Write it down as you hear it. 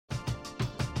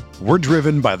We're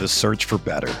driven by the search for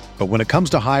better. But when it comes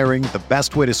to hiring, the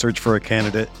best way to search for a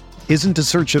candidate isn't to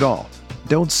search at all.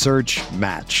 Don't search,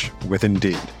 match with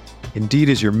Indeed. Indeed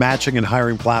is your matching and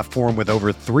hiring platform with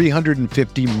over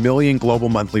 350 million global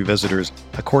monthly visitors,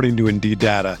 according to Indeed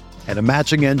data, and a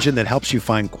matching engine that helps you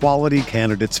find quality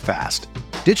candidates fast.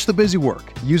 Ditch the busy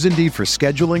work. Use Indeed for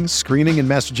scheduling, screening, and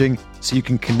messaging so you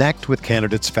can connect with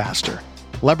candidates faster.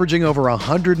 Leveraging over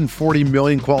 140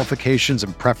 million qualifications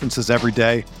and preferences every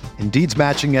day, Indeed's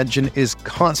matching engine is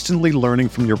constantly learning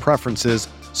from your preferences,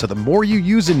 so the more you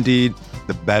use Indeed,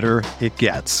 the better it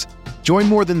gets. Join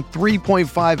more than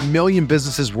 3.5 million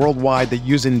businesses worldwide that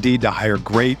use Indeed to hire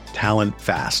great talent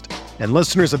fast. And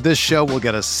listeners of this show will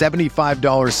get a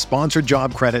 $75 sponsored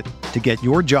job credit to get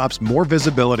your jobs more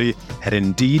visibility at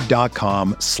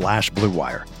Indeed.com/Blue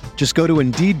Wire. Just go to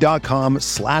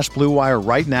Indeed.com/Blue Wire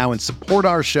right now and support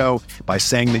our show by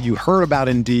saying that you heard about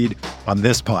Indeed on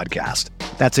this podcast.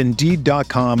 That's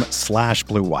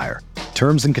Indeed.com/Blue Wire.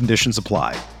 Terms and conditions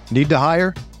apply. Need to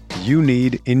hire? You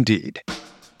need Indeed.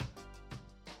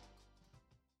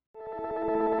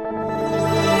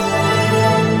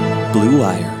 Blue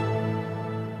Wire.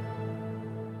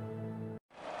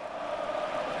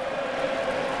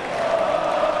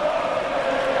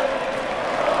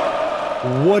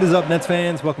 What is up, Nets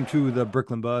fans? Welcome to the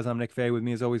Brooklyn Buzz. I'm Nick Fay. With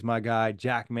me, as always, my guy,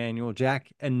 Jack Manuel.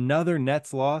 Jack, another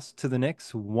Nets loss to the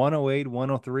Knicks,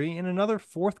 108-103, and another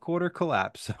fourth quarter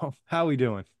collapse. So, how are we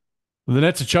doing? The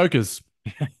Nets are chokers.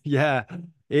 Yeah,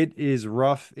 it is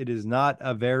rough. It is not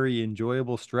a very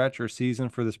enjoyable stretch or season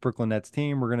for this Brooklyn Nets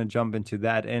team. We're going to jump into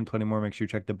that and plenty more. Make sure you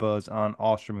check the Buzz on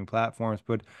all streaming platforms.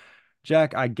 But,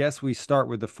 Jack, I guess we start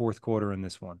with the fourth quarter in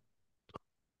this one.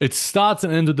 It starts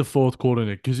and ends with the fourth quarter,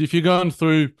 Nick, because if you're going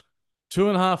through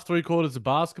 2.5, 3 quarters of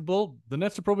basketball, the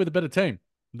Nets are probably the better team.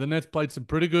 The Nets played some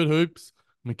pretty good hoops.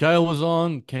 Mikal was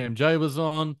on, Cam J was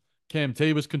on, Cam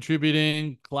T was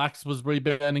contributing, Clax was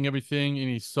rebounding everything in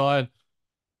his side.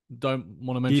 Don't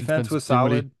want to mention defense Spencer was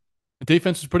solid. The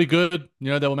defense was pretty good. You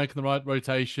know, they were making the right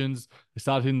rotations. They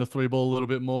started hitting the three ball a little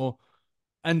bit more.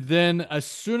 And then as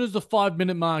soon as the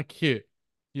 5-minute mark hit,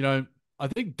 you know, I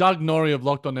think Doug Norrie of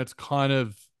Locked On Nets kind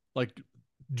of like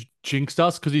jinxed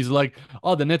us because he's like,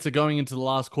 oh, the Nets are going into the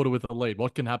last quarter with a lead.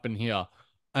 What can happen here?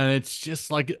 And it's just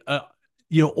like,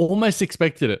 you almost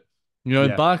expected it. You know,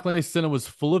 Barclays Center was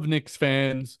full of Knicks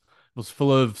fans. It was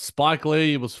full of Spike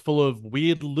Lee. It was full of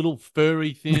weird little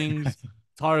furry things,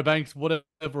 Tyra Banks,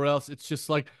 whatever else. It's just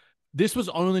like, this was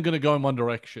only going to go in one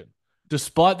direction.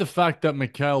 Despite the fact that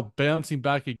Mikal bouncing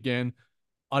back again,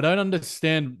 I don't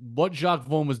understand what Jacques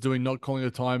Vaughn was doing, not calling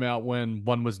a timeout when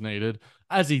one was needed,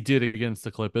 as he did against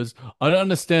the Clippers. I don't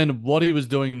understand what he was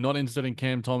doing, not inserting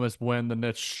Cam Thomas when the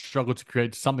Nets struggled to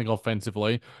create something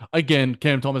offensively. Again,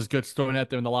 Cam Thomas gets thrown out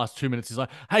there in the last 2 minutes. He's like,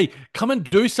 hey, come and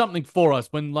do something for us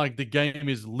when like the game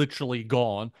is literally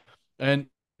gone. And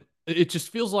it just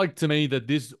feels like to me that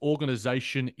this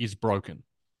organization is broken.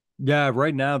 Yeah,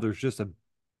 right now there's just a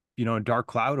dark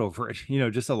cloud over it,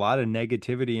 just a lot of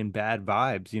negativity and bad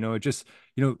vibes. It just,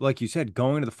 like you said,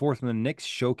 going to the fourth when the Knicks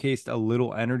showcased a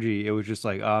little energy, it was just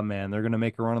like, oh man, they're going to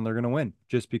make a run and they're going to win,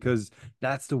 just because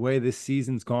that's the way this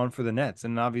season's gone for the Nets.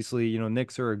 And obviously,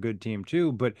 Knicks are a good team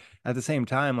too, but at the same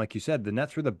time, like you said, the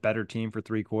Nets were the better team for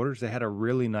 3 quarters. They had a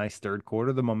really nice third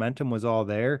quarter. The momentum was all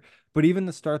there, but even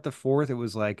to start the fourth, it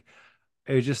was like,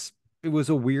 it was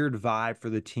a weird vibe for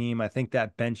the team. I think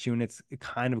that bench unit's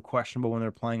kind of questionable when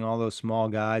they're playing all those small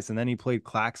guys. And then he played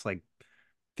Clax like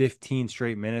 15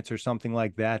 straight minutes or something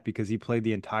like that because he played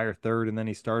the entire third and then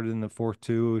he started in the fourth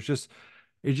too. It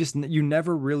just, you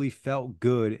never really felt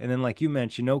good. And then, like you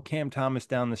mentioned, Cam Thomas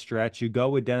down the stretch. You go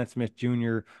with Dennis Smith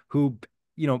Jr., who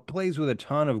plays with a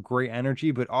ton of great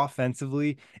energy, but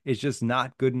offensively is just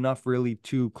not good enough really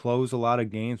to close a lot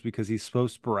of games because he's so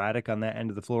sporadic on that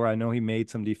end of the floor. I know he made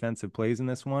some defensive plays in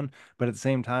this one, but at the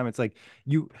same time, it's like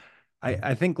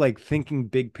I think like thinking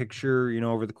big picture,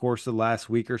 over the course of the last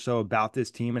week or so about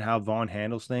this team and how Vaughn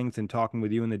handles things and talking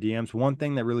with you in the DMs, one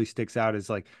thing that really sticks out is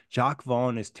like Jacques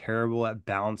Vaughn is terrible at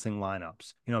balancing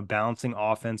lineups, balancing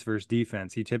offense versus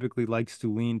defense. He typically likes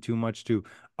to lean too much to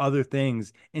other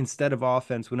things instead of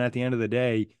offense, when at the end of the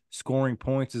day, scoring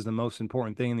points is the most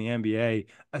important thing in the NBA,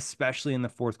 especially in the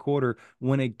fourth quarter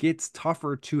when it gets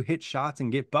tougher to hit shots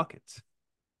and get buckets.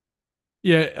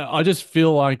 Yeah, I just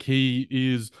feel like he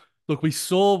is... Look, we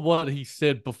saw what he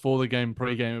said before the game,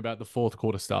 pre-game, about the fourth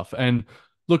quarter stuff. And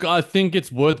look, I think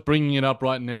it's worth bringing it up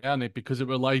right now, Nick, because it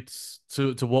relates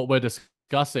to what we're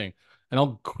discussing. And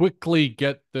I'll quickly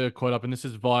get the quote up. And this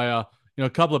is via, a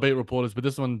couple of beat reporters, but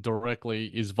this one directly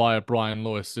is via Brian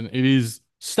Lewis. And it is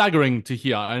staggering to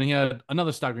hear. And he had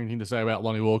another staggering thing to say about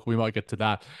Lonnie Walker. We might get to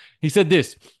that. He said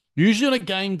this: usually on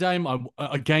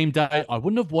a game day, I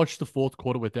wouldn't have watched the fourth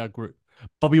quarter with our group,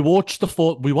 but we watched the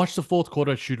fourth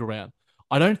quarter shoot around.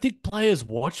 I don't think players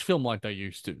watch film like they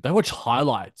used to. They watch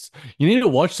highlights. You need to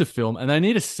watch the film and they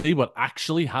need to see what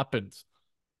actually happens.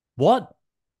 What?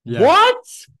 Yeah. What?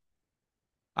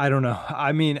 I don't know.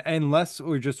 I mean, unless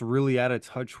we're just really out of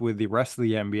touch with the rest of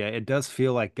the NBA, it does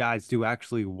feel like guys do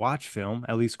actually watch film.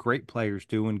 At least great players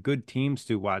do, and good teams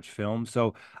do watch film.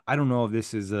 So I don't know if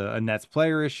this is a Nets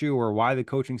player issue or why the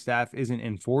coaching staff isn't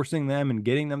enforcing them and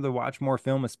getting them to watch more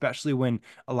film, especially when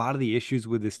a lot of the issues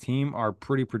with this team are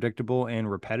pretty predictable and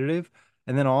repetitive.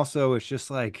 And then also, it's just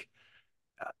like,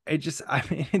 I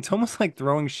mean, it's almost like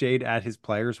throwing shade at his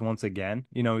players once again,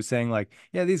 saying like,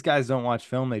 yeah, these guys don't watch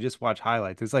film, they just watch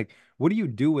highlights. It's like, what do you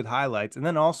do with highlights? And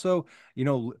then also,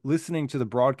 listening to the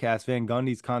broadcast, Van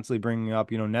Gundy's constantly bringing up,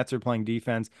 Nets are playing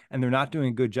defense and they're not doing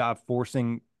a good job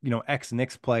forcing, ex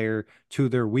Knicks player to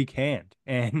their weak hand.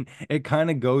 And it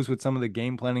kind of goes with some of the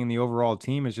game planning and the overall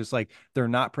team is just like they're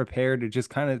not prepared. It just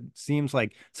kind of seems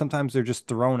like sometimes they're just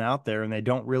thrown out there and they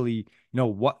don't really know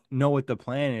what the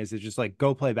plan is. It's just like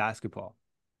go play basketball.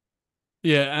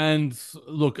 Yeah, and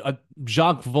look,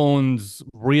 Jacques Vaughn's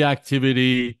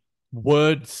reactivity,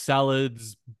 word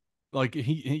salads, like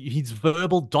he's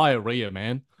verbal diarrhea,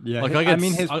 man. Yeah, Like I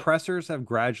mean, his pressers have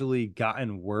gradually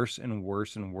gotten worse and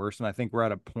worse and worse, and I think we're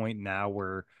at a point now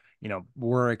where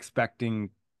we're expecting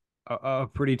a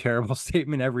pretty terrible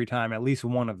statement every time, at least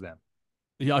one of them.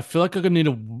 Yeah, I feel like I'm gonna need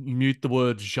to mute the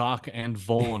words Jacques and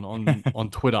Vaughn on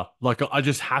Twitter. Like I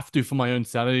just have to for my own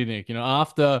sanity, Nick.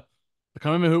 After I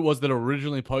can't remember who it was that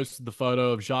originally posted the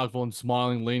photo of Jacques Vaughn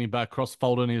smiling, leaning back,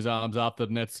 cross-folding his arms after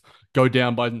the Nets go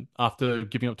down after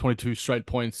giving up 22 straight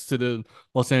points to the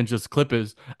Los Angeles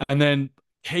Clippers, and then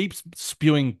keeps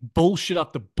spewing bullshit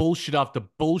after bullshit after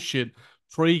bullshit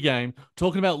pre-game,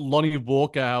 talking about Lonnie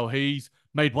Walker, how he's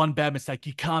made one bad mistake.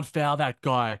 You can't foul that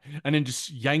guy. And then just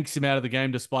yanks him out of the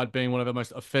game despite being one of our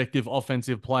most effective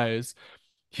offensive players.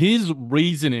 His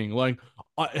reasoning, like,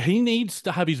 he needs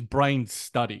to have his brain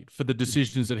studied for the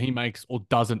decisions that he makes or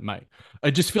doesn't make.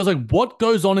 It just feels like what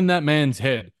goes on in that man's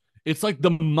head. It's like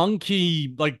the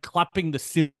monkey, like clapping the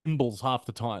cymbals half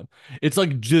the time. It's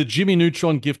like the Jimmy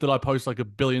Neutron gift that I post like a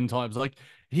billion times. Like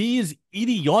he is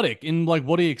idiotic in like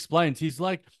what he explains. He's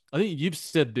like, I think you've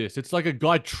said this. It's like a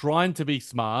guy trying to be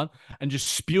smart and just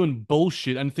spewing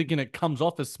bullshit and thinking it comes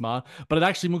off as smart, but it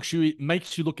actually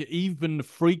makes you look even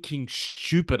freaking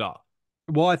stupider.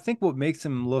 Well, I think what makes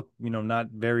him look, not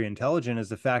very intelligent is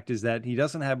the fact is that he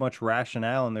doesn't have much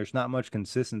rationale and there's not much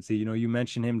consistency. You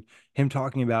mentioned him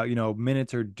talking about,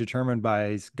 minutes are determined by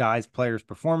his guys, players'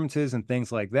 performances and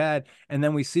things like that. And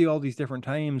then we see all these different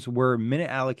times where minute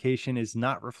allocation is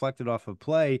not reflected off of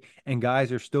play and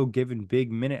guys are still given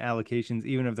big minute allocations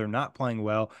even if they're not playing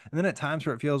well. And then at times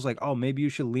where it feels like, oh, maybe you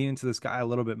should lean into this guy a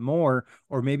little bit more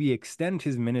or maybe extend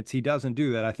his minutes. He doesn't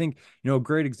do that. I think, a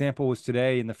great example was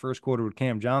today in the first quarter with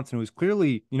Cam Johnson, who was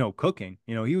clearly, cooking.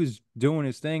 He was doing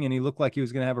his thing and he looked like he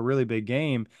was going to have a really big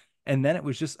game. And then it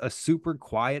was just a super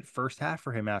quiet first half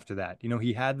for him after that.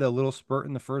 He had the little spurt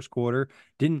in the first quarter,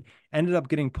 ended up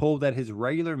getting pulled at his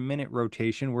regular minute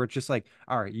rotation where it's just like,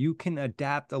 all right, you can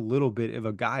adapt a little bit if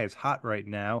a guy is hot right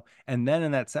now. And then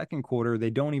in that second quarter, they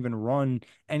don't even run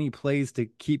any plays to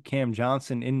keep Cam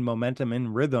Johnson in momentum,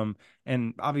 in rhythm.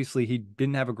 And obviously he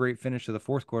didn't have a great finish to the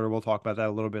fourth quarter. We'll talk about that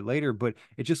a little bit later, but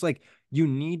it's just like, you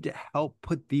need to help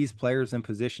put these players in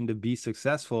position to be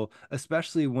successful,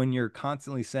 especially when you're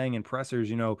constantly saying in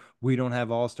pressers, we don't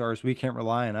have all-stars, we can't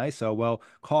rely on ISO. Well,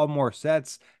 call more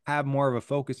sets, have more of a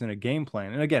focus and a game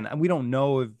plan. And again, we don't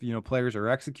know if, players are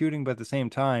executing, but at the same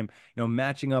time,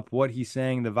 matching up what he's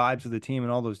saying, the vibes of the team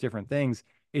and all those different things,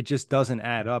 it just doesn't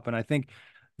add up. And I think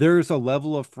there's a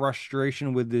level of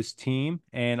frustration with this team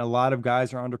and a lot of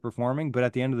guys are underperforming, but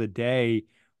at the end of the day,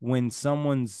 when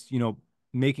someone's,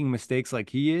 making mistakes like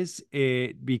he is,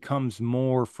 it becomes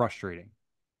more frustrating.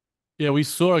 Yeah, we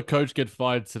saw a coach get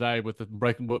fired today with the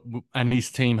record, and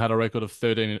his team had a record of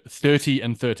 30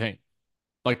 and 13.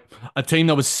 Like a team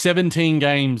that was 17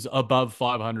 games above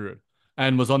 500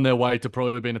 and was on their way to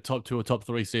probably being a top 2 or top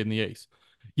 3 seed in the East.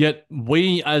 Yet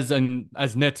we, as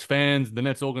Nets fans, the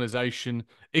Nets organization,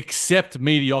 accept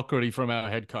mediocrity from our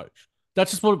head coach.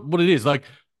 That's just what it is. Like,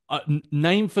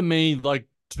 name for me like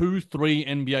 2, 3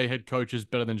 NBA head coaches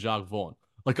better than Jacques Vaughn.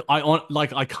 I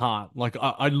can't.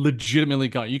 I legitimately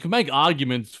can't. You can make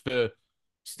arguments for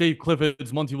Steve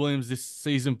Clifford's, Monty Williams this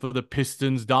season for the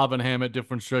Pistons, Darvin Ham at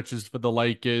different stretches for the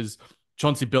Lakers,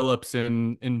 Chauncey Billups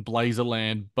in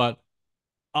Blazerland, but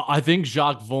I think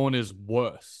Jacques Vaughn is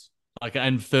worse. Like,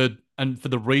 and for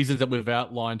the reasons that we've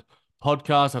outlined,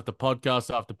 podcast after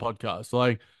podcast after podcast.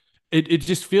 Like, it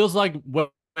just feels like we're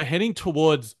heading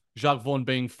towards Jacques Vaughn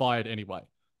being fired anyway.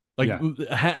 Like,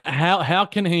 Yeah. how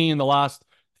can he in the last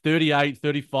 38,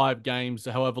 35 games,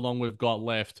 however long we've got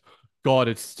left? God,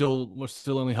 we're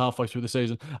still only halfway through the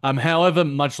season. However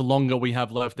much longer we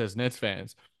have left as Nets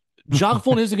fans, Jacques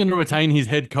Vaughn isn't going to retain his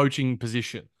head coaching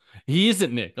position. He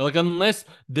isn't, Nick. Like, unless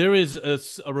there is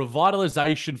a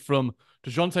revitalization from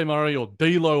DeJounte Murray or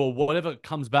D'Lo or whatever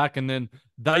comes back and then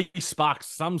they spark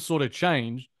some sort of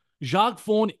change, Jacques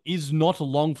Vaughn is not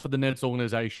long for the Nets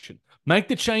organization. Make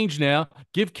the change now.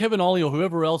 Give Kevin Ollie or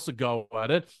whoever else a go at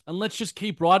it, and let's just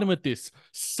keep riding with this.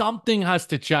 Something has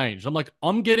to change.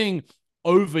 I'm getting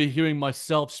over hearing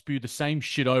myself spew the same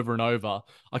shit over and over.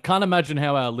 I can't imagine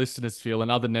how our listeners feel and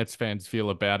other Nets fans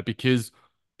feel about it, because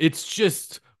it's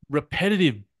just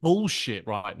repetitive bullshit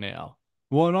right now.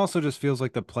 Well, it also just feels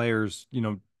like the players,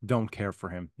 don't care for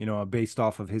him, based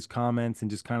off of his comments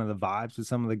and just kind of the vibes with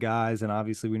some of the guys. And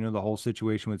obviously we know the whole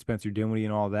situation with Spencer Dinwiddie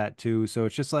and all that too. So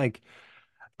it's just like,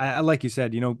 I like you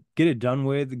said, get it done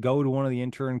with, go to one of the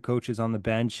intern coaches on the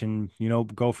bench and,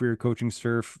 go for your coaching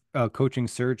search, in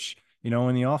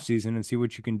the offseason and see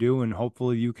what you can do. And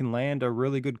hopefully you can land a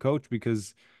really good coach,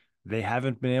 because they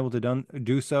haven't been able to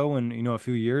do so in, a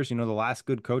few years. The last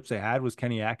good coach they had was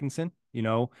Kenny Atkinson,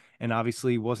 and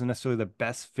obviously wasn't necessarily the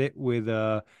best fit with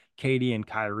Katie and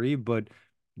Kyrie, but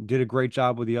did a great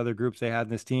job with the other groups they had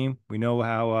in this team. We know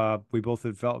how we both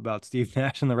had felt about Steve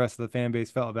Nash and the rest of the fan base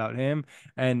felt about him.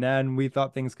 And then we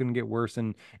thought things couldn't get worse.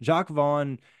 And Jacques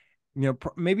Vaughn,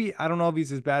 maybe, I don't know if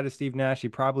he's as bad as Steve Nash. He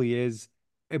probably is.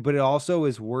 But it also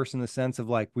is worse in the sense of,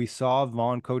 like, we saw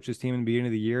Vaughn coach his team in the beginning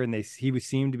of the year and he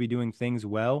seemed to be doing things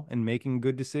well and making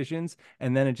good decisions.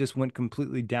 And then it just went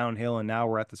completely downhill. And now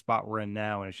we're at the spot we're in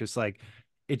now. And it's just like,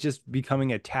 it's just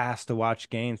becoming a task to watch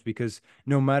games, because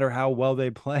no matter how well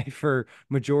they play for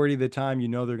majority of the time,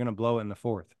 they're going to blow it in the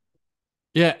fourth.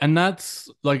 Yeah. And that's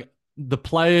like the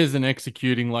players and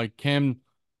executing. Like, Cam,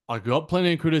 I got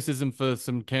plenty of criticism for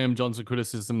some Cam Johnson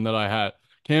criticism that I had.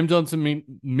 Cam Johnson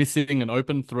missing an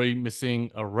open three, missing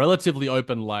a relatively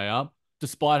open layup,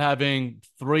 despite having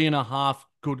 3.5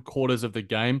 good quarters of the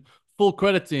game. Full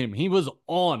credit to him. He was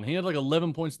on. He had like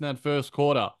 11 points in that first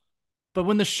quarter. But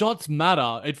when the shots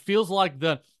matter, it feels like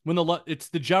it's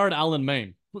the Jared Allen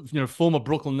meme. Former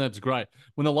Brooklyn Nets great.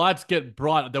 When the lights get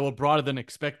bright, they were brighter than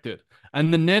expected.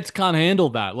 And the Nets can't handle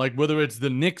that. Like, whether it's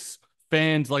the Knicks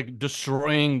fans like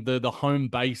destroying the home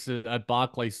base at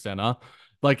Barclays Center,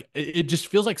 like, it just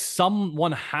feels like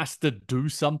someone has to do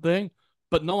something,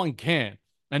 but no one can.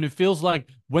 And it feels like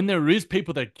when there is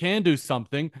people that can do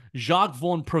something, Jacques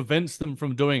Vaughn prevents them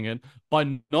from doing it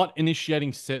by not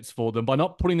initiating sets for them, by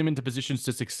not putting them into positions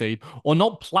to succeed, or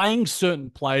not playing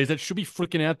certain players that should be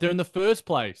freaking out there in the first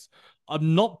place.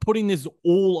 I'm not putting this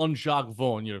all on Jacques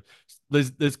Vaughn.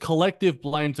 There's collective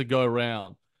blame to go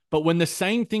around. But when the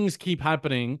same things keep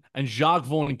happening and Jacques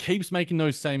Vaughn keeps making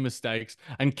those same mistakes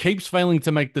and keeps failing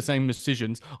to make the same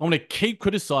decisions, I'm going to keep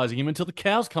criticizing him until the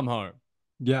cows come home.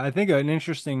 Yeah, I think an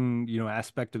interesting,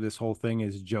 aspect of this whole thing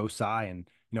is Joe Tsai and,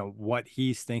 what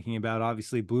he's thinking about.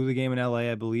 Obviously blew the game in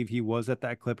LA. I believe he was at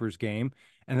that Clippers game.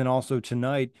 And then also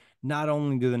tonight, not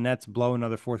only do the Nets blow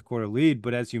another fourth quarter lead,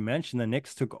 but as you mentioned, the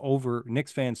Knicks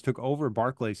fans took over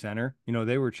Barclays Center.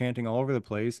 They were chanting all over the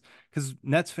place, because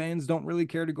Nets fans don't really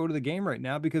care to go to the game right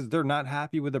now because they're not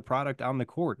happy with the product on the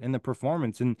court and the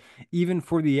performance. And even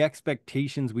for the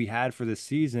expectations we had for the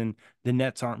season, the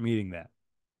Nets aren't meeting that.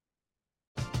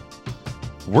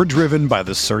 We're driven by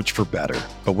the search for better.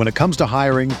 But when it comes to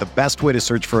hiring, the best way to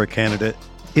search for a candidate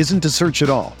isn't to search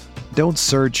at all. Don't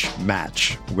search,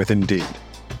 match with Indeed.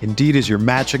 Indeed is your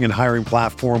matching and hiring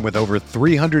platform with over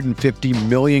 350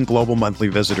 million global monthly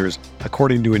visitors,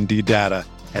 according to Indeed data,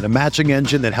 and a matching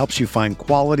engine that helps you find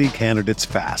quality candidates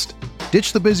fast.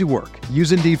 Ditch the busy work.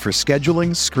 Use Indeed for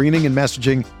scheduling, screening, and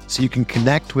messaging so you can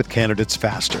connect with candidates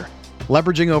faster.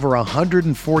 Leveraging over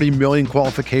 140 million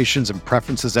qualifications and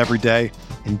preferences every day,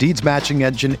 Indeed's matching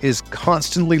engine is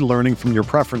constantly learning from your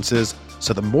preferences,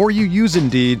 so the more you use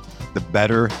Indeed, the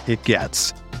better it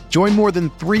gets. Join more than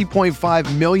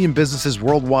 3.5 million businesses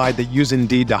worldwide that use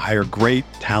Indeed to hire great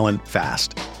talent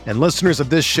fast. And listeners of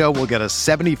this show will get a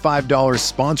 $75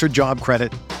 sponsored job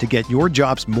credit to get your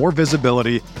jobs more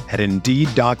visibility at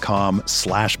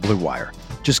Indeed.com/Blue Wire.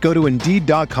 Just go to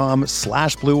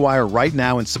Indeed.com/Blue Wire right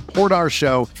now and support our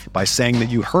show by saying that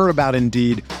you heard about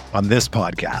Indeed on this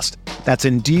podcast. That's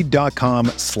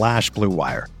Indeed.com/Blue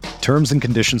Wire. Terms and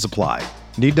conditions apply.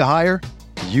 Need to hire?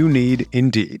 You need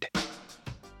Indeed.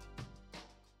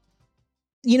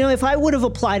 If I would have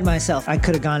applied myself, I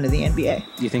could have gone to the NBA.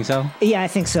 You think so? Yeah, I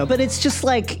think so. But it's just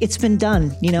like, it's been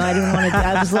done. I didn't want to,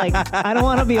 I was like, I don't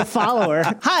want to be a follower.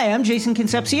 Hi, I'm Jason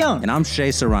Concepcion. And I'm Shea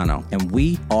Serrano. And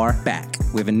we are back.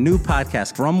 We have a new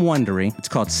podcast from Wondery. It's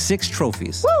called Six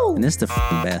Trophies. Woo! And it's the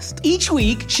best. Each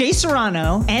week, Shea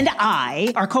Serrano and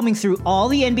I are combing through all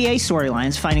the NBA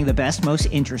storylines, finding the best, most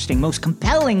interesting, most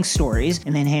compelling stories,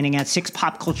 and then handing out 6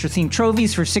 pop culture themed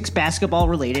trophies for 6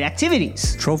 basketball-related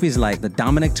activities. Trophies like the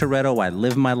Dominic Toretto I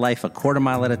Live My Life a Quarter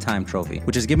Mile at a Time trophy,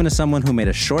 which is given to someone who made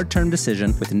a short-term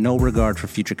decision with no regard for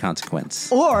future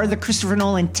consequence. Or the Christopher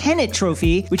Nolan Tenet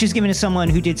trophy, which is given to someone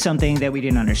who did something that we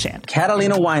didn't understand.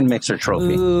 Catalina Wine Mixer trophy.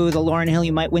 Ooh, the Lauryn Hill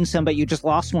You Might Win Some, But You Just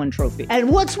Lost One trophy.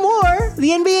 And what's more, the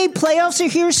NBA playoffs are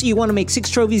here, so you want to make Six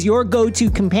Trophies your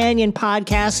go-to companion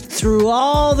podcast through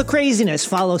all the craziness.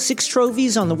 Follow Six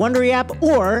Trophies on the Wondery app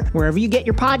or wherever you get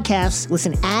your podcasts.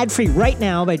 Listen ad-free right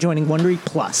now by joining Wondery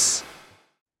Plus.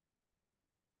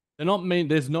 They're not mean.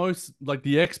 There's no, like,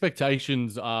 the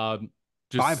expectations are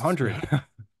just 500.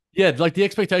 Yeah, like the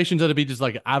expectations are to be just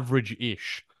like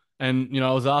average-ish. And,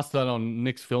 I was asked that on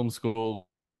Nick's film school,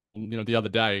 the other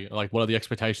day, like, what are the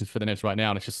expectations for the Nets right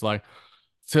now? And it's just like,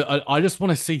 so I just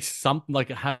want to see something, like,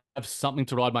 have something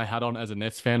to ride my hat on as a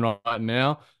Nets fan right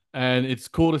now. And it's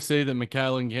cool to see that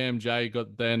Mikal and Cam J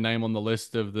got their name on the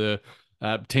list of the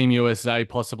Team USA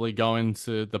possibly going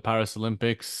to the Paris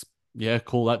Olympics. Yeah,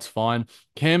 cool. That's fine.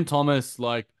 Cam Thomas,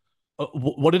 like,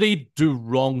 what did he do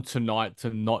wrong tonight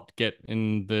to not get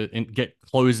get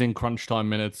closing crunch time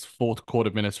minutes, fourth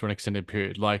quarter minutes for an extended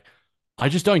period? Like, I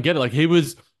just don't get it. Like,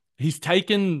 he's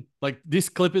taken, like, this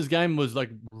Clippers game was like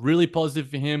really positive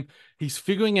for him. He's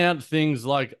figuring out things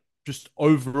like just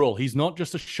overall. He's not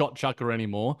just a shot chucker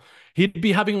anymore. He'd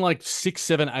be having like 6,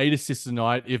 7, 8 assists a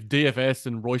night if DFS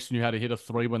and Royce knew how to hit a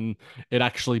 3 when it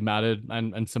actually mattered,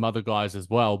 and some other guys as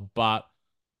well. But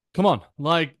come on,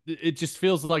 like, it just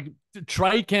feels like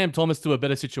trade Cam Thomas to a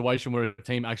better situation where a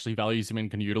team actually values him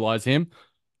and can utilize him.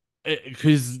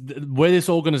 Because where this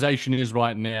organization is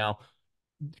right now,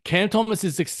 Cam Thomas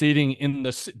is succeeding in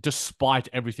this despite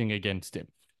everything against him,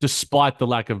 despite the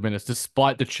lack of minutes,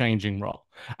 despite the changing role.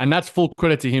 And that's full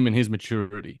credit to him and his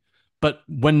maturity. But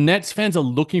when Nets fans are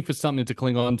looking for something to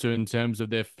cling on to in terms of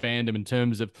their fandom, in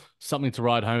terms of something to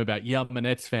write home about, yeah, I'm a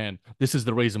Nets fan. This is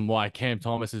the reason why Cam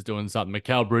Thomas is doing something.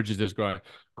 Mikal Bridges is growing.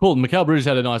 Cool. Mikal Bridges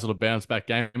had a nice little bounce back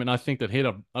game, and I think that he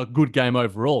had a good game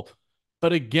overall.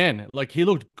 But again, like, he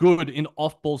looked good in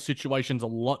off-ball situations a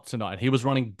lot tonight. He was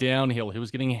running downhill. He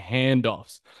was getting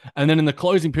handoffs. And then in the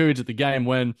closing periods of the game,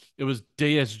 when it was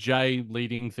DSJ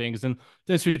leading things, and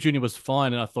Dennis Smith Jr. was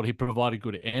fine, and I thought he provided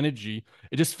good energy,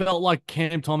 it just felt like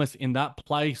Cam Thomas in that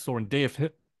place, or in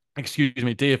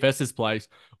DFS's place,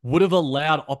 would have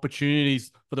allowed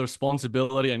opportunities for the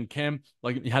responsibility. And Cam,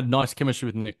 like, he had nice chemistry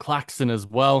with Nick Claxton as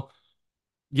well.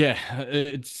 Yeah,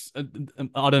 it's,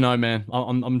 I don't know, man.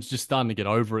 I'm just starting to get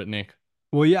over it, Nick.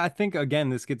 Well, yeah, I think, again,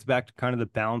 this gets back to kind of the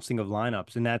balancing of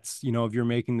lineups. And that's, if you're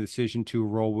making the decision to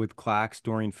roll with Clax,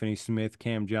 Dorian Finney-Smith,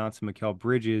 Cam Johnson, Mikal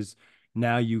Bridges,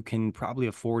 now you can probably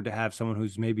afford to have someone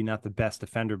who's maybe not the best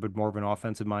defender, but more of an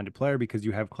offensive-minded player, because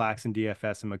you have Clax and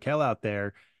DFS and Mikal out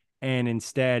there. And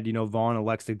instead, Vaughn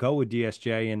elects to go with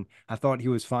DSJ. And I thought he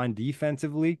was fine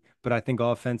defensively, but I think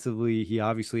offensively, he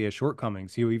obviously has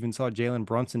shortcomings. You even saw Jalen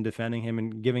Brunson defending him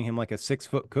and giving him like a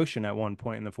 6-foot cushion at one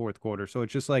point in the fourth quarter. So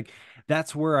it's just like,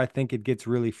 that's where I think it gets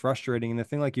really frustrating. And the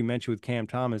thing, like you mentioned with Cam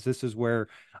Thomas, this is where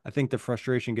I think the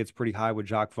frustration gets pretty high with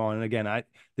Jacque Vaughn. And again,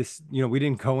 we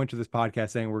didn't go into this podcast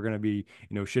saying we're going to be,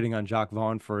 shitting on Jacque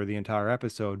Vaughn for the entire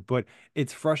episode, but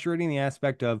it's frustrating the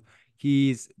aspect of,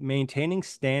 he's maintaining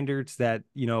standards that,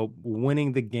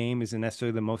 winning the game isn't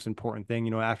necessarily the most important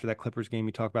thing. After that Clippers game,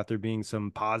 you talk about there being some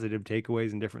positive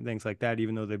takeaways and different things like that,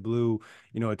 even though they blew,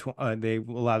 they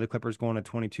allowed the Clippers going a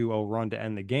 22-0 run to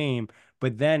end the game.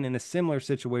 But then in a similar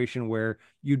situation where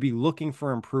you'd be looking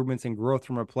for improvements and growth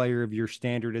from a player if your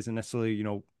standard isn't necessarily,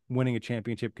 winning a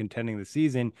championship, contending the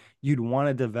season, you'd want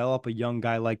to develop a young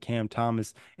guy like Cam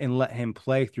Thomas and let him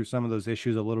play through some of those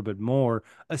issues a little bit more,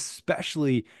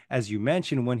 especially, as you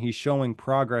mentioned, when he's showing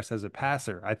progress as a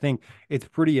passer. I think it's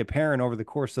pretty apparent over the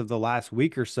course of the last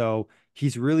week or so,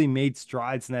 he's really made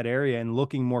strides in that area and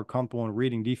looking more comfortable in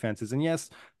reading defenses. And yes,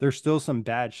 there's still some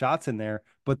bad shots in there,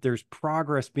 but there's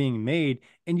progress being made,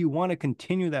 and you want to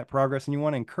continue that progress and you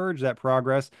want to encourage that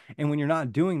progress. And when you're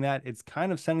not doing that, it's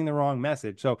kind of sending the wrong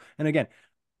message. So, and again,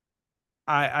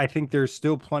 I think there's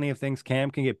still plenty of things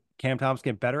Cam Thomas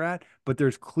get better at, but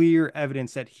there's clear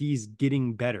evidence that he's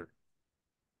getting better.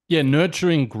 Yeah,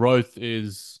 nurturing growth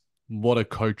is what a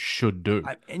coach should do.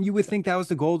 And you would think that was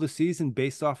the goal of the season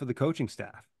based off of the coaching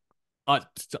staff.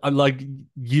 I like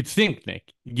you'd think,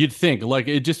 Nick. You'd think like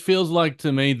it just feels like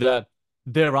to me that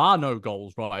there are no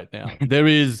goals right now. There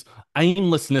is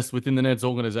aimlessness within the Nets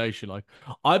organization. Like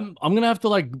I'm gonna have to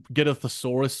like get a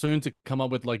thesaurus soon to come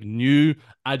up with like new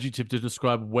adjective to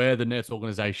describe where the Nets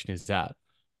organization is at.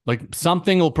 Like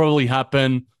something will probably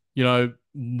happen. You know,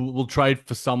 we'll trade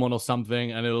for someone or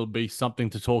something, and it'll be something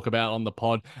to talk about on the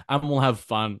pod, and we'll have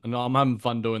fun. And I'm having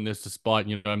fun doing this despite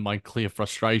my clear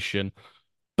frustration.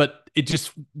 But it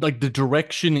just like the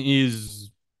direction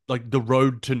is like the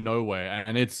road to nowhere,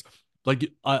 and it's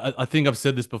like I think I've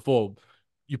said this before.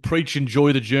 You preach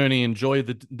enjoy the journey, enjoy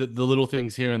the little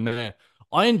things here and there.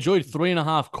 I enjoyed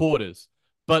 3.5 quarters,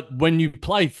 but when you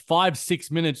play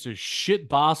 5-6 minutes of shit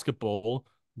basketball,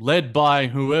 led by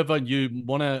whoever you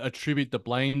want to attribute the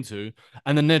blame to,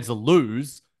 and the Nets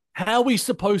lose, how are we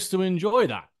supposed to enjoy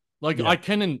that? Like I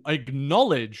can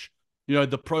acknowledge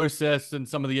the process and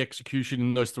some of the execution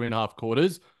in those 3.5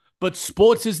 quarters. But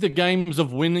sports is the games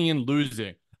of winning and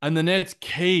losing. And the Nets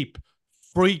keep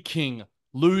freaking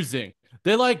losing.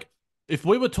 They're like, if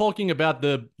we were talking about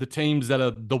the teams that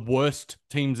are the worst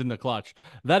teams in the clutch,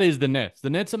 that is the Nets. The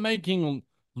Nets are making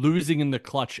losing in the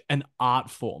clutch an art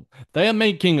form. They are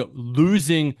making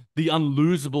losing the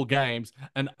unlosable games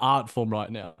an art form right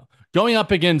now. Going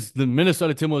up against the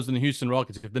Minnesota Timberwolves and the Houston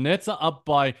Rockets, if the Nets are up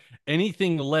by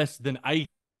anything less than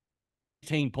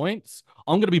 18 points,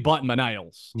 I'm going to be biting my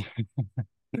nails.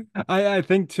 I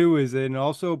think too is it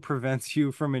also prevents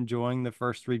you from enjoying the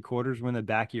first 3 quarters when in the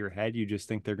back of your head you just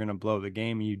think they're going to blow the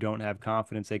game and you don't have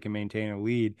confidence they can maintain a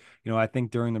lead. I think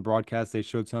during the broadcast they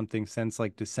showed something since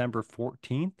like December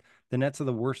 14th. The Nets are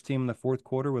the worst team in the fourth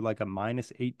quarter with like a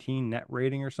 -18 net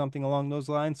rating or something along those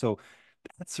lines. So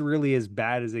that's really as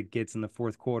bad as it gets in the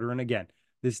fourth quarter. And again,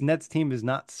 this Nets team is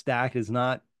not stacked, is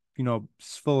not,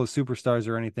 full of superstars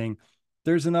or anything.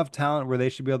 There's enough talent where they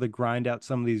should be able to grind out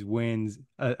some of these wins,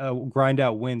 grind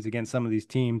out wins against some of these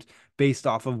teams based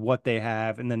off of what they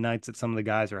have and the nights that some of the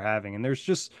guys are having. And it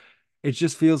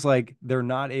just feels like they're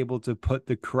not able to put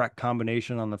the correct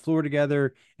combination on the floor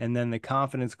together. And then the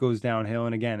confidence goes downhill.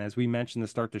 And again, as we mentioned to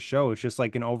start the show, it's just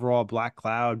like an overall black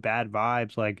cloud, bad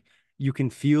vibes. Like you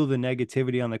can feel the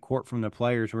negativity on the court from the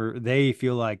players where they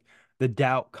feel like the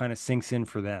doubt kind of sinks in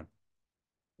for them.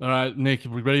 All right, Nick,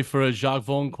 we ready for a Jacques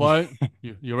Vaughn quote?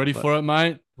 You ready for it,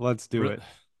 mate? Let's do it.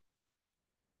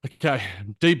 Okay,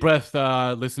 deep breath,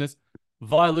 listeners.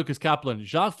 Via Lucas Kaplan,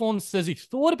 Jacques Vaughn says he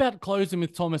thought about closing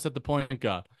with Thomas at the point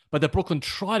guard, but that Brooklyn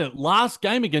tried it last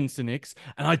game against the Knicks,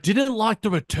 and I didn't like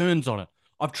the returns on it.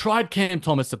 I've tried Cam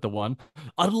Thomas at the 1.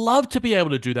 I'd love to be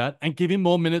able to do that and give him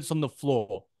more minutes on the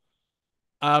floor.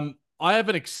 I have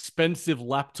an expensive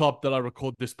laptop that I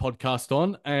record this podcast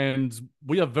on, and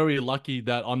we are very lucky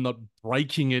that I'm not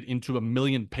breaking it into a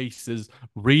million pieces,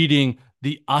 reading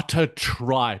the utter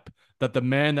tripe that the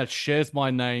man that shares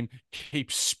my name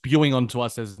keeps spewing onto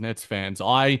us as Nets fans.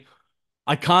 I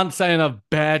can't say enough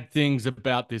bad things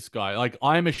about this guy. Like,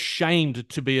 I'm ashamed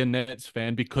to be a Nets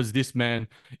fan because this man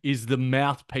is the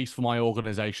mouthpiece for my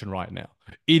organization right now.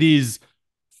 It is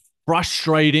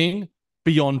frustrating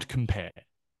beyond compare.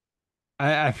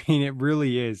 I mean, it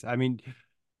really is. I mean,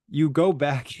 you go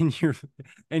back and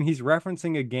he's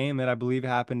referencing a game that I believe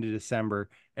happened in December.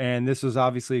 And this was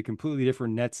obviously a completely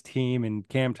different Nets team. And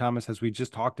Cam Thomas, as we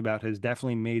just talked about, has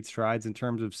definitely made strides in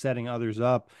terms of setting others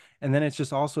up. And then it's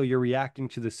just also you're reacting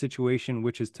to the situation,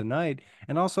 which is tonight.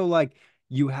 And also, like,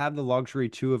 you have the luxury,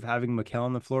 too, of having Mikal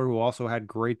on the floor, who also had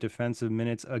great defensive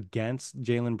minutes against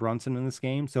Jalen Brunson in this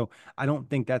game. So I don't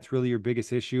think that's really your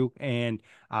biggest issue. And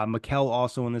Mikal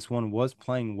also in this one was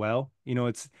playing well.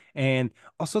 And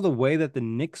also the way that the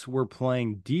Knicks were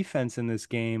playing defense in this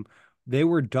game, they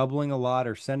were doubling a lot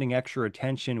or sending extra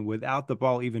attention without the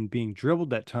ball even being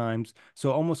dribbled at times.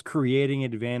 So almost creating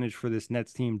an advantage for this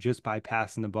Nets team just by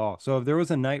passing the ball. So if there was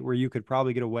a night where you could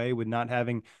probably get away with not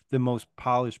having the most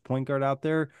polished point guard out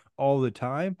there all the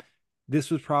time, this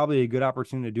was probably a good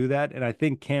opportunity to do that. And I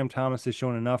think Cam Thomas has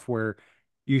shown enough where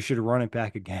you should run it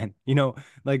back again.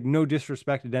 Like, no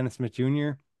disrespect to Dennis Smith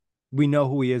Jr., we know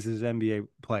who he is as an NBA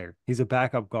player. He's a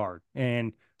backup guard.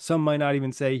 And some might not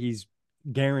even say he's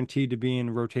guaranteed to be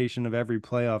in rotation of every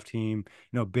playoff team,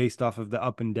 based off of the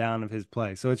up and down of his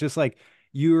play. So it's just like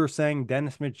you were saying,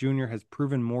 Dennis Smith Jr. has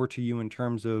proven more to you in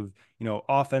terms of,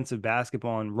 offensive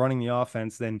basketball and running the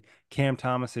offense than Cam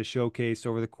Thomas has showcased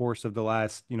over the course of the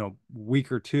last,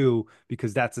 week or two,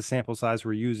 because that's the sample size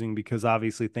we're using, because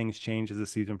obviously things change as the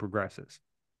season progresses.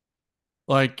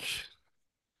 Like,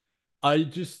 I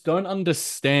just don't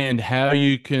understand how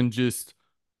you can just...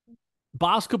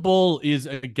 Basketball is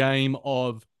a game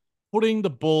of putting the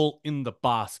ball in the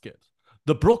basket.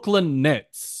 The Brooklyn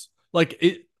Nets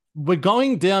we're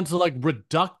going down to like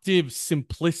reductive,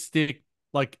 simplistic,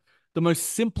 like the most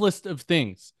simplest of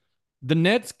things. The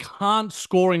Nets can't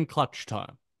score in clutch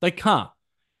time. They can't.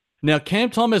 Now, Cam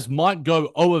Thomas might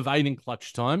go 0 of 8 in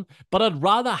clutch time, but I'd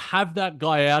rather have that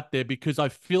guy out there because I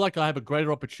feel like I have a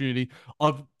greater opportunity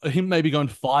of him maybe going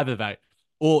 5 of 8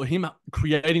 or him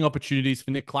creating opportunities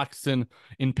for Nick Claxton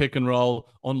in pick and roll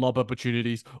on lob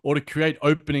opportunities or to create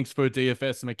openings for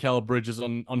DFS and Mikal Bridges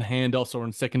on handoffs or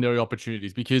on secondary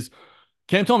opportunities because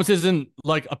Cam Thomas isn't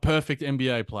like a perfect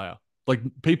NBA player. Like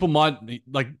people might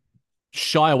like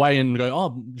shy away and go,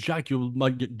 "Oh, Jack,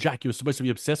 you're supposed to be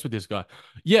obsessed with this guy."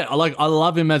 Yeah, I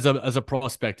love him as a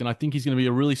prospect, and I think he's going to be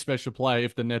a really special player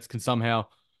if the Nets can somehow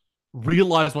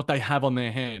realize what they have on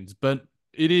their hands. But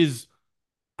it is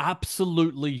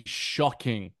absolutely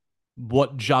shocking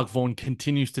what Jacques Vaughn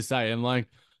continues to say, and like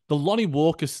the Lonnie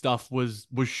Walker stuff was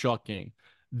shocking.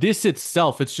 This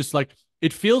itself, it's just like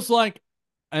it feels like.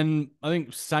 And I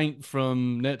think Saint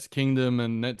from Nets Kingdom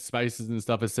and Net Spaces and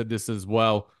stuff has said this as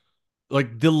well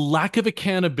like the lack of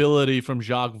accountability from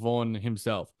Jacques Vaughn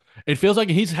himself. It feels like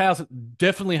his house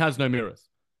definitely has no mirrors.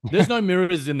 There's no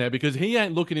mirrors in there because he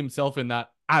ain't looking himself in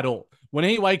that at all. When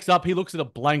he wakes up, he looks at a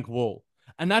blank wall.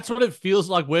 And that's what it feels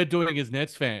like we're doing as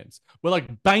Nets fans. We're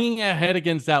like banging our head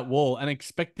against that wall and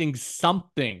expecting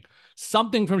something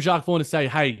from Jacques Vaughn to say,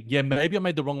 hey, yeah, maybe I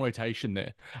made the wrong rotation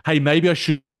there. Hey, maybe I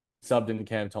should have subbed into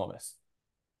Cam Thomas.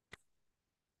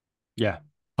 Yeah.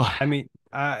 I mean,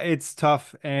 it's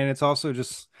tough, and it's also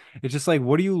just like,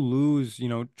 what do you lose,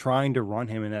 trying to run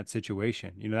him in that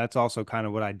situation? That's also kind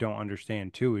of what I don't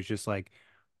understand too, is just like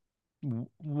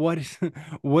what is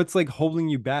what's like holding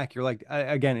you back? You're like,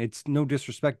 again, it's no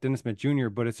disrespect to Dennis Smith Jr.,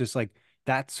 but it's just like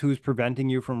that's who's preventing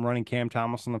you from running Cam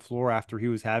Thomas on the floor after he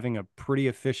was having a pretty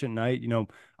efficient night.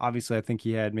 Obviously, I think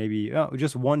he had maybe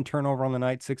just one turnover on the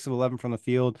night, 6 of 11 from the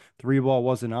field, 3-ball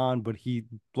wasn't on, but he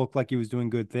looked like he was doing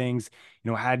good things.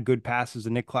 Had good passes to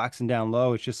Nick Claxton down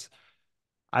low. It's just,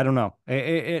 I don't know.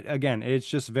 Again, it's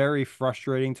just very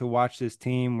frustrating to watch this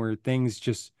team where things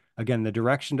just, again, the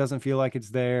direction doesn't feel like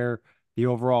it's there. The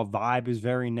overall vibe is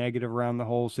very negative around the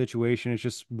whole situation. It's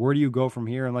just, where do you go from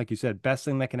here? And like you said, best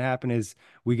thing that can happen is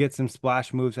we get some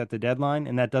splash moves at the deadline,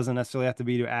 and that doesn't necessarily have to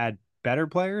be to add better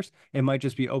players. It might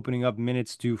just be opening up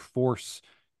minutes to force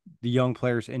the young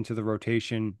players into the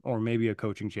rotation or maybe a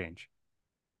coaching change.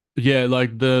 Yeah,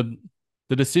 like the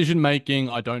decision making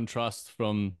I don't trust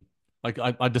from like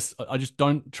I just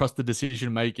don't trust the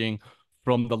decision making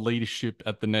from the leadership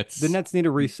at the Nets. The Nets need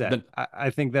a reset.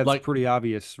 I think that's like, pretty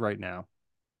obvious right now.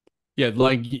 Yeah,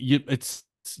 like you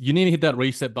need to hit that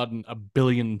reset button a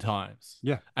billion times.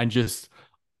 Yeah, and just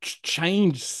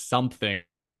change something.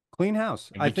 Clean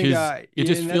house. I think it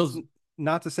just feels.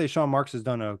 Not to say Sean Marks has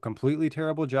done a completely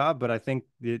terrible job, but I think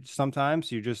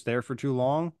sometimes you're just there for too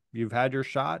long. You've had your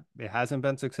shot. It hasn't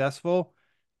been successful.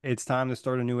 It's time to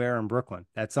start a new era in Brooklyn.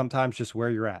 That's sometimes just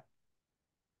where you're at.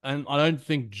 And I don't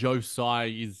think Joe Tsai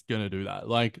is going to do that.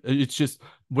 Like, it's just,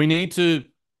 we need to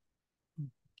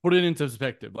put it into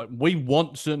perspective. Like, we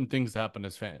want certain things to happen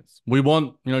as fans. We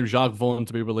want, Jacques Vaughn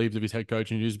to be relieved of his head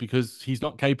coaching duties because he's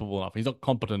not capable enough. He's not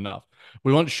competent enough.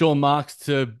 We want Sean Marks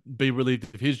to be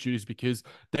relieved of his duties because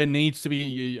there needs to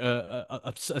be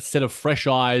a set of fresh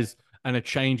eyes and a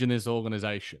change in this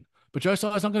organization. But Joe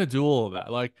Tsai's not going to do all of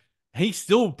that. Like, he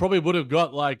still probably would have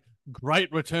got, like,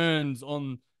 great returns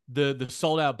on the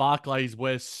sold out Barclays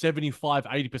where 75,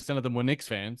 80% of them were Knicks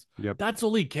fans. Yep. That's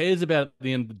all he cares about at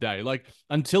the end of the day. Like,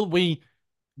 until we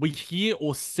hear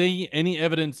or see any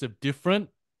evidence of different,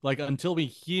 like until we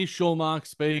hear Sean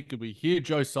Marks speak, we hear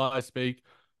Joe Tsai speak,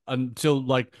 until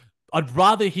like, I'd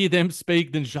rather hear them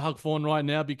speak than Jacques Vaughn right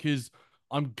now because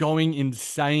I'm going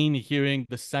insane hearing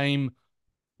the same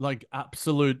like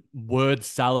absolute word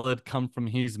salad come from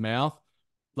his mouth.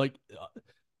 Like,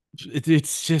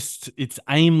 it's just, it's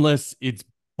aimless. It's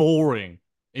boring.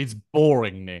 It's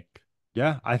boring, Nick.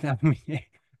 Yeah, I mean,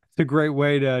 it's a great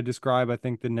way to describe, I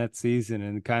think, the Nets season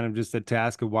and kind of just the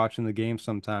task of watching the game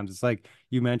sometimes. It's like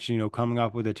you mentioned, coming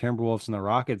up with the Timberwolves and the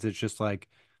Rockets, it's just like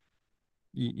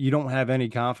you don't have any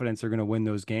confidence they're going to win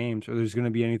those games or there's going to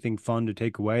be anything fun to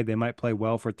take away. They might play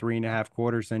well for 3.5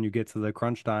 quarters, then you get to the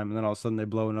crunch time, and then all of a sudden they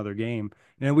blow another game.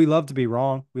 And we love to be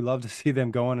wrong. We love to see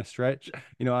them go on a stretch,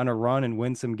 on a run and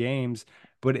win some games.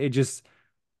 But it just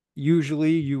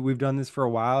usually we've done this for a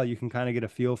while. You can kind of get a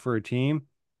feel for a team.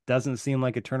 Doesn't seem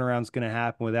like a turnaround's going to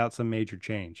happen without some major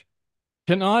change.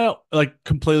 Can I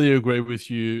completely agree with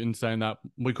you in saying that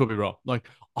we could be wrong? Like,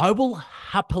 I will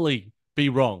happily be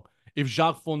wrong. If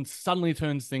Jacques Vaughn suddenly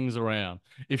turns things around,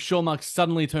 if Sean Marks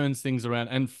suddenly turns things around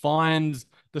and finds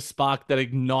the spark that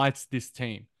ignites this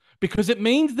team. because it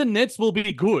means the Nets will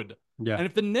be good. Yeah. And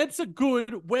if the Nets are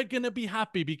good, we're going to be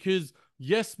happy because,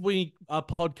 yes, we are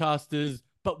podcasters,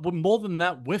 but we're more than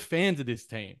that, we're fans of this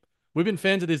team. We've been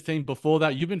fans of this team before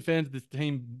that. You've been fans of this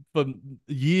team for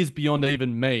years beyond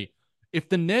even me. If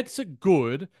the Nets are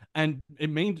good, and it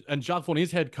means, and Jacques Vaughn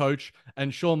is head coach,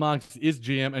 and Sean Marks is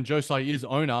GM, and Josiah is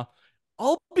owner,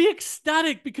 I'll be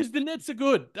ecstatic because the Nets are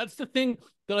good. That's the thing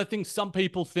that I think some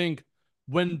people think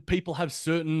when people have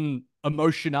certain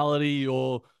emotionality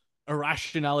or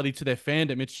irrationality to their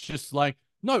fandom. It's just like,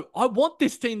 no, I want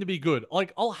this team to be good.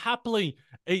 Like, I'll happily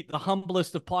eat the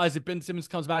humblest of pies if Ben Simmons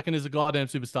comes back and is a goddamn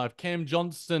superstar. If Cam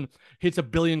Johnson hits a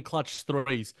billion clutch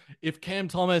threes. If Cam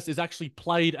Thomas is actually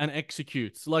played and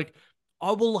executes. Like,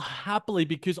 I will happily,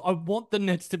 because I want the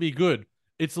Nets to be good.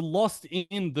 It's lost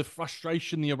in the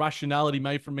frustration, the irrationality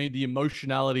made from me, the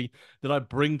emotionality that I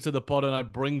bring to the pod and I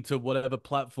bring to whatever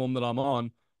platform that I'm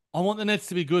on. I want the Nets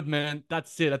to be good, man.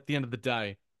 That's it at the end of the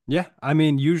day. Yeah, I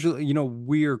mean, usually,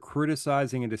 we are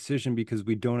criticizing a decision because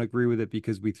we don't agree with it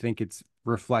because we think it's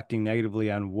reflecting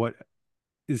negatively on what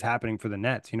is happening for the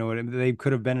Nets. They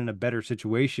could have been in a better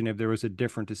situation if there was a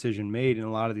different decision made in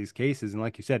a lot of these cases. And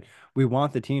like you said, we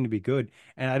want the team to be good.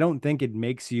 And I don't think it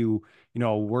makes you,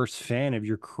 a worse fan if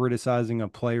you're criticizing a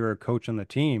player or a coach on the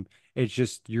team. It's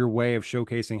just your way of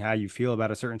showcasing how you feel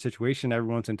about a certain situation.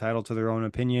 Everyone's entitled to their own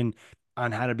opinion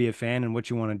on how to be a fan and what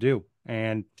you want to do.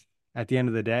 And at the end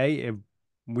of the day, if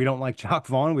we don't like Jacques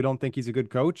Vaughn, we don't think he's a good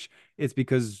coach, it's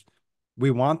because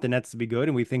we want the Nets to be good,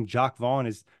 and we think Jacques Vaughn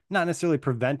is not necessarily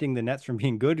preventing the Nets from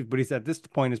being good, but he's at this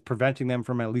point is preventing them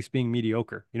from at least being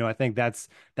mediocre. I think that's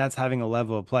having a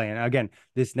level of play. And again,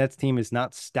 this Nets team is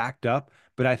not stacked up,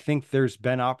 but I think there's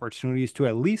been opportunities to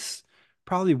at least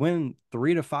probably win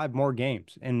 3 to 5 more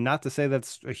games. And not to say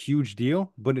that's a huge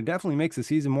deal, but it definitely makes the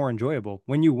season more enjoyable.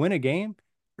 When you win a game,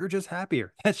 you're just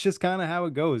happier. That's just kind of how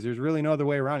it goes. There's really no other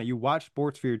way around it. You watch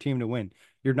sports for your team to win.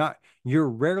 You're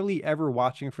rarely ever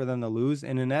watching for them to lose.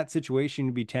 And in that situation,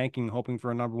 you'd be tanking, hoping for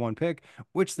a number 1 pick,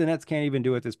 which the Nets can't even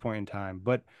do at this point in time.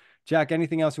 But Jack,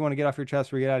 anything else you want to get off your chest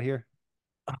before we get out of here?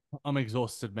 I'm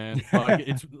exhausted, man. Like,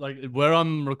 it's like where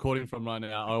I'm recording from right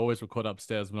now, I always record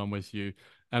upstairs when I'm with you.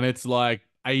 And it's like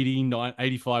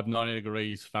 85, 90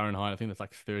 degrees Fahrenheit. I think that's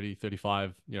like 30,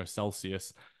 35,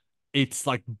 Celsius. It's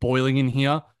like boiling in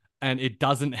here, and it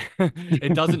doesn't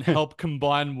help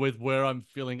combine with where I'm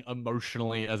feeling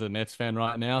emotionally as a Nets fan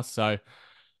right now. So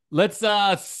let's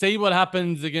see what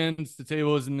happens against the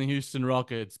T-Wolves and the Houston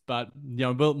Rockets. But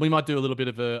we might do a little bit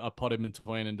of a pod in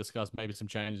between and discuss maybe some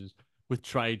changes with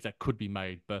trades that could be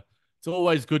made. But it's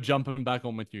always good jumping back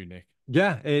on with you, Nick.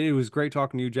 Yeah, it was great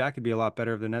talking to you, Jack. It'd be a lot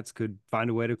better if the Nets could find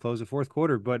a way to close the fourth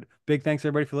quarter. But big thanks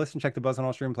everybody for listening. Check the Buzz on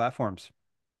all streaming platforms.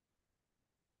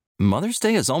 Mother's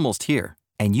Day is almost here,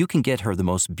 and you can get her the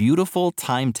most beautiful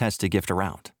time-tested gift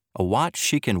around, a watch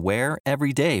she can wear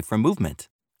every day from Movement.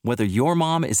 Whether your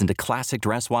mom is into classic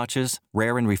dress watches,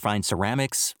 rare and refined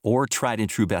ceramics, or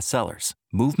tried-and-true bestsellers,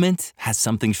 Movement has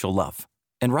something she'll love.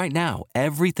 And right now,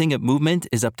 everything at Movement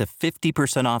is up to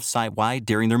 50% off site-wide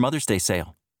during their Mother's Day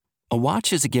sale. A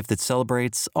watch is a gift that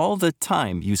celebrates all the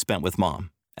time you spent with mom,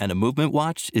 and a Movement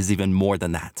watch is even more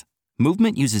than that.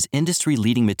 Movement uses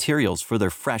industry-leading materials for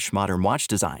their fresh modern watch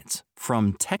designs,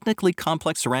 from technically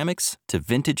complex ceramics to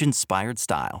vintage-inspired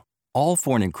style, all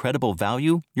for an incredible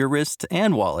value your wrist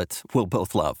and wallet will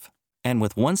both love. And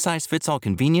with one-size-fits-all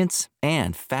convenience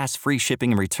and fast free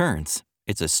shipping and returns,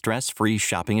 it's a stress-free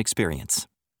shopping experience.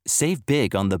 Save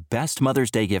big on the best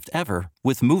Mother's Day gift ever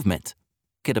with Movement.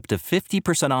 Get up to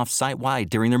 50% off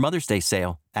site-wide during their Mother's Day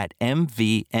sale at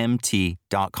MVMT.com.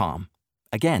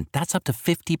 Again, that's up to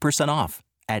 50% off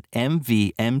at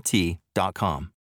MVMT.com.